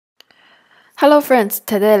Hello friends,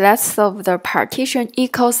 today let's solve the partition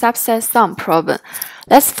equal subset sum problem.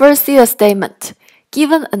 Let's first see the statement.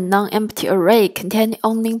 Given a non-empty array containing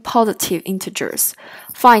only positive integers,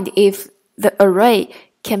 find if the array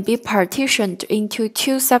can be partitioned into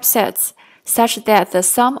two subsets such that the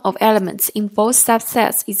sum of elements in both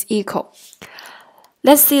subsets is equal.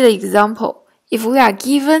 Let's see the example. If we are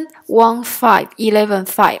given 1, 5, 11,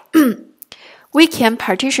 5, we can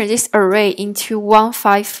partition this array into 1,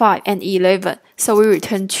 5, 5, and 11, so we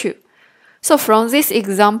return 2. So from this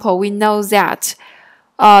example, we know that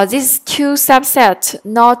these two subsets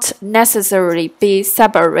not necessarily be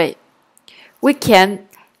subarray. We can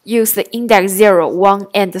use the index 0, 1,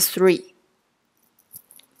 and 3.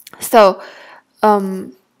 So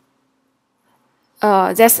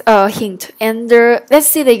that's a hint. And let's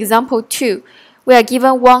see the example 2. We are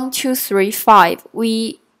given 1, 2, 3, 5.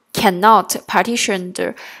 We cannot partition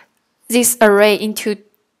this array into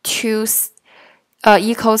two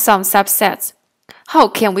equal sum subsets. How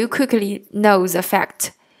can we quickly know the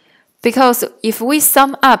fact? Because if we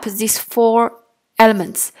sum up these four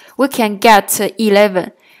elements, we can get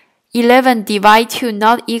 11. 11 divided 2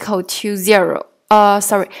 not equal to 0.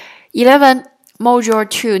 11 modulo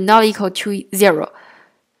 2 not equal to 0.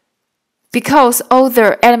 Because all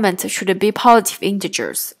the elements should be positive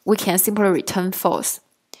integers, we can simply return false.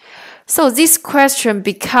 So this question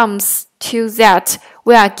becomes to that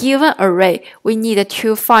we are given array, we need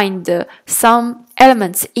to find some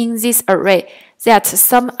elements in this array that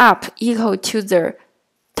sum up equal to the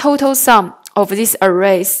total sum of these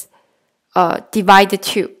arrays divided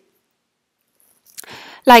 2.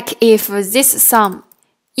 Like if this sum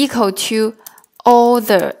equal to all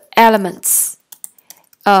the elements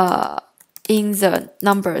in the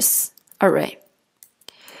numbers array,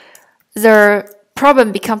 the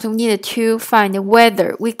problem becomes we need to find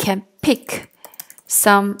whether we can pick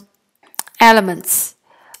some elements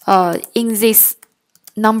in these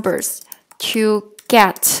numbers to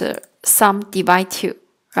get some divide 2,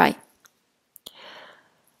 right?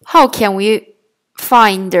 How can we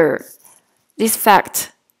find this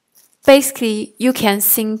fact? Basically, you can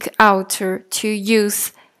think out to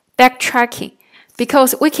use backtracking,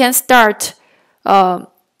 because we can start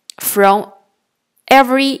from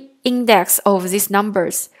every index of these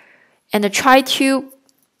numbers and try to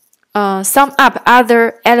sum up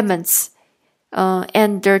other elements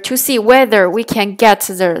and to see whether we can get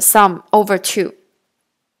the sum over 2.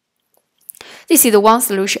 This is one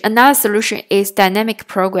solution. Another solution is dynamic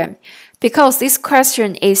programming, because this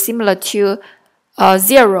question is similar to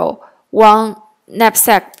 0, 1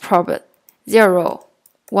 knapsack problem. 0,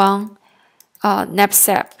 1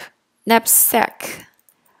 knapsack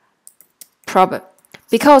problem.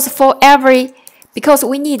 Because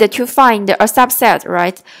we need to find a subset,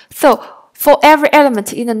 right? So for every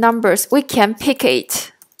element in the numbers, we can pick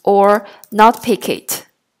it or not pick it.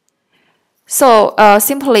 So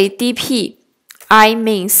simply dp I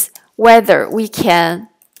means whether we can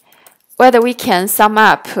sum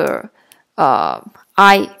up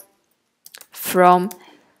I from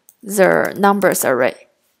the numbers array.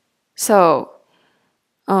 So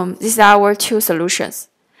these are our two solutions.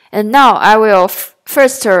 And now I will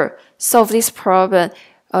first solve this problem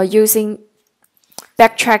using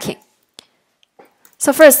backtracking.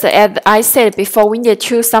 So first, as I said before, we need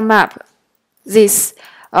to sum up this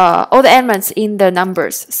all the elements in the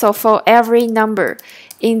numbers. So for every number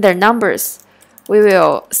in the numbers, we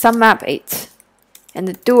will sum up it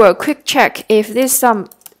and do a quick check. If this sum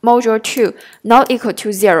modulo 2 not equal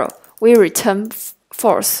to 0, we return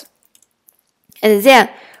false. And then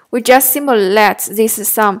we just simply let this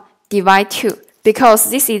sum divide 2. Because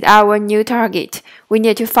this is our new target, we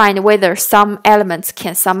need to find whether some elements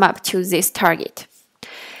can sum up to this target.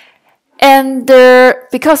 And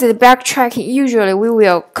because it's backtracking, usually we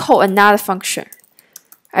will call another function.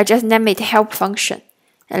 I just name it help function.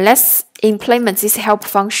 And let's implement this help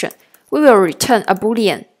function. We will return a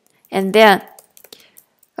boolean. And then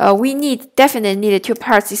we definitely need to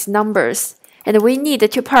parse these numbers. And we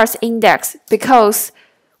need to parse index, because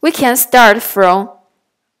we can start from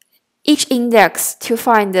each index to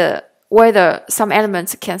find whether some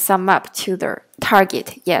elements can sum up to the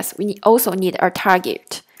target. Yes, we also need a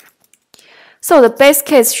target. So the base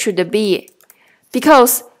case should be,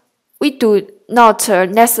 because we do not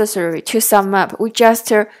necessary to sum up, we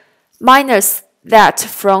just minus that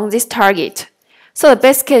from this target. So the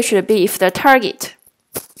base case should be if the target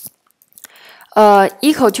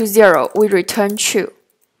equal to 0, we return true.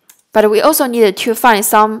 But we also need to find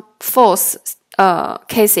some false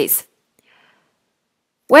cases.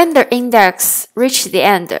 When the index reaches the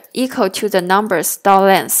end equal to the number's dot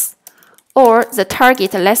length, or the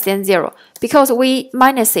target less than 0, because we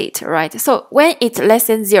minus it, right? So when it's less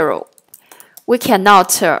than 0, we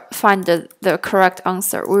cannot find the correct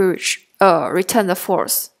answer. We return the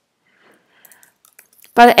false.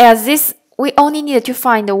 But as this, we only need to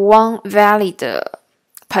find one valid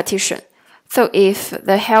partition. So if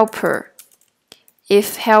helper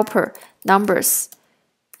numbers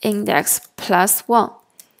index plus 1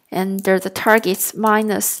 and the targets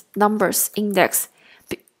minus numbers index,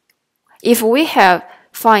 if we have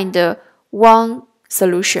find one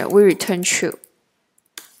solution, we return true.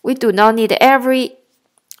 We do not need everyone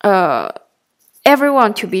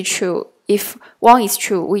to be true. If one is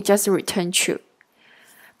true, we just return true.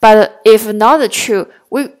 But if not true,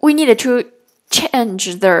 we need to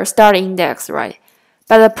change the start index, right?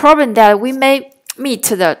 But the problem that we may meet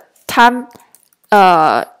the time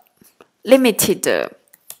limited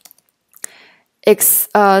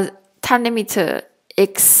exceed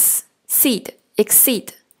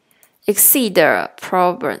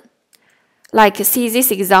problem. Like, see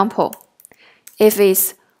this example. If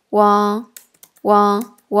it's 1,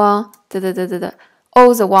 1, 1,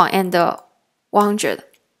 all the 1 and 100.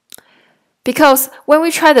 Because when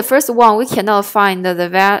we try the first one, we cannot find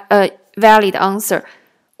the valid answer.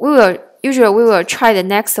 Usually we will try the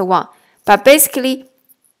next one. But basically,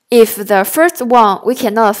 if the first one we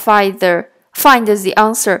cannot find the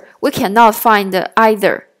answer, we cannot find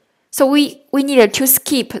either. So we needed to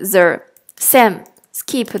skip the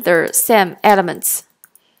same elements.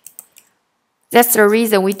 That's the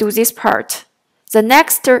reason we do this part. The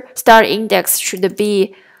next start index should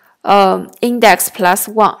be index plus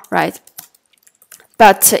 1, right?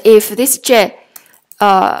 But if this j,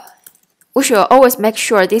 we should always make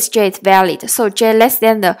sure this j is valid. So j less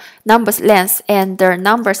than the number's length and the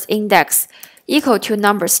number's index equal to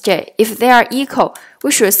numbers j. If they are equal, we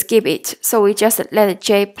should skip it. So we just let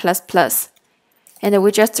j plus plus. And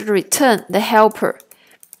we just return the helper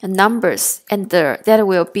and numbers, and that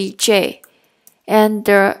will be j. And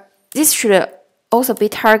this should also be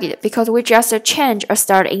targeted because we just change a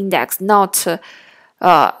start index, not an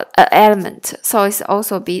element. So it's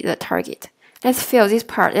also be the target. Let's fill this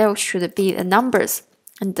part. That should be the numbers,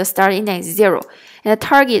 and the start index is 0. And the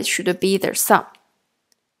target should be the sum.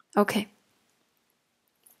 Okay.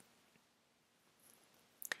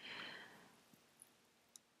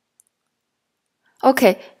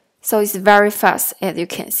 Okay, so it's very fast, as you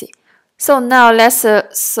can see. So now let's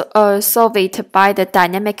solve it by the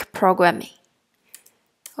dynamic programming.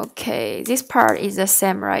 Okay, this part is the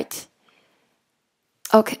same, right?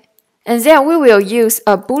 Okay, and then we will use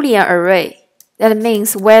a Boolean array. That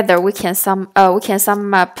means whether we can sum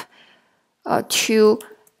up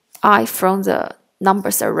 2I from the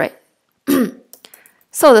numbers array.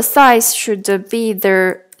 So the size should be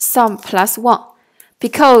the sum plus 1,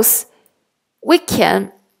 because we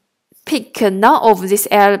can pick none of these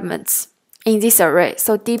elements in this array.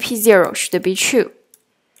 So dp0 should be true.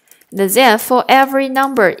 And then for every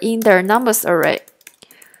number in the numbers array,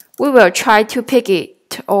 we will try to pick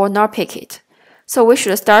it or not pick it. So we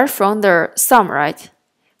should start from the sum, right?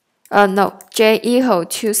 No, j equal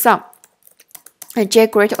to sum. And j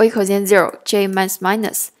greater or equal than 0, j minus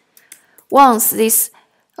minus. Once this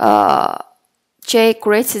j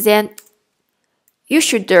greater than, you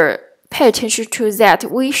should pay attention to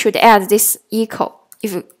that. We should add this equal,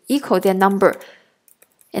 if equal the number.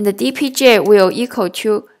 And the dpj will equal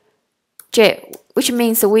to j, which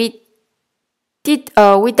means we don't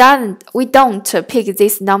pick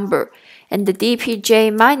this number. And the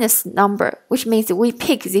dpj minus number, which means we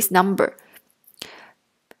pick this number.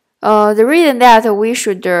 The reason that we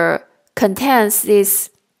should contains this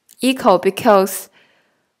equal because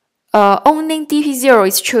only dp0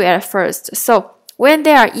 is true at first. So when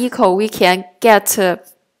they are equal, we can get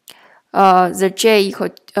the j equal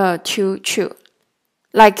to true.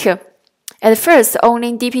 Like at first,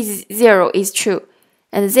 only dp0 is true.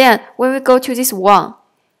 And then when we go to this 1,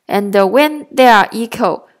 and when they are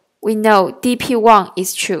equal, we know dp1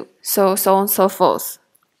 is true. So on and so forth.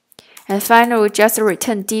 And finally, we just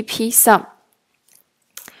return dp sum,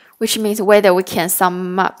 which means whether we can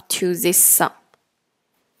sum up to this sum.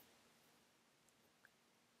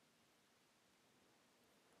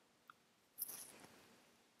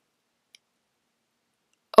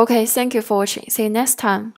 Okay, thank you for watching. See you next time.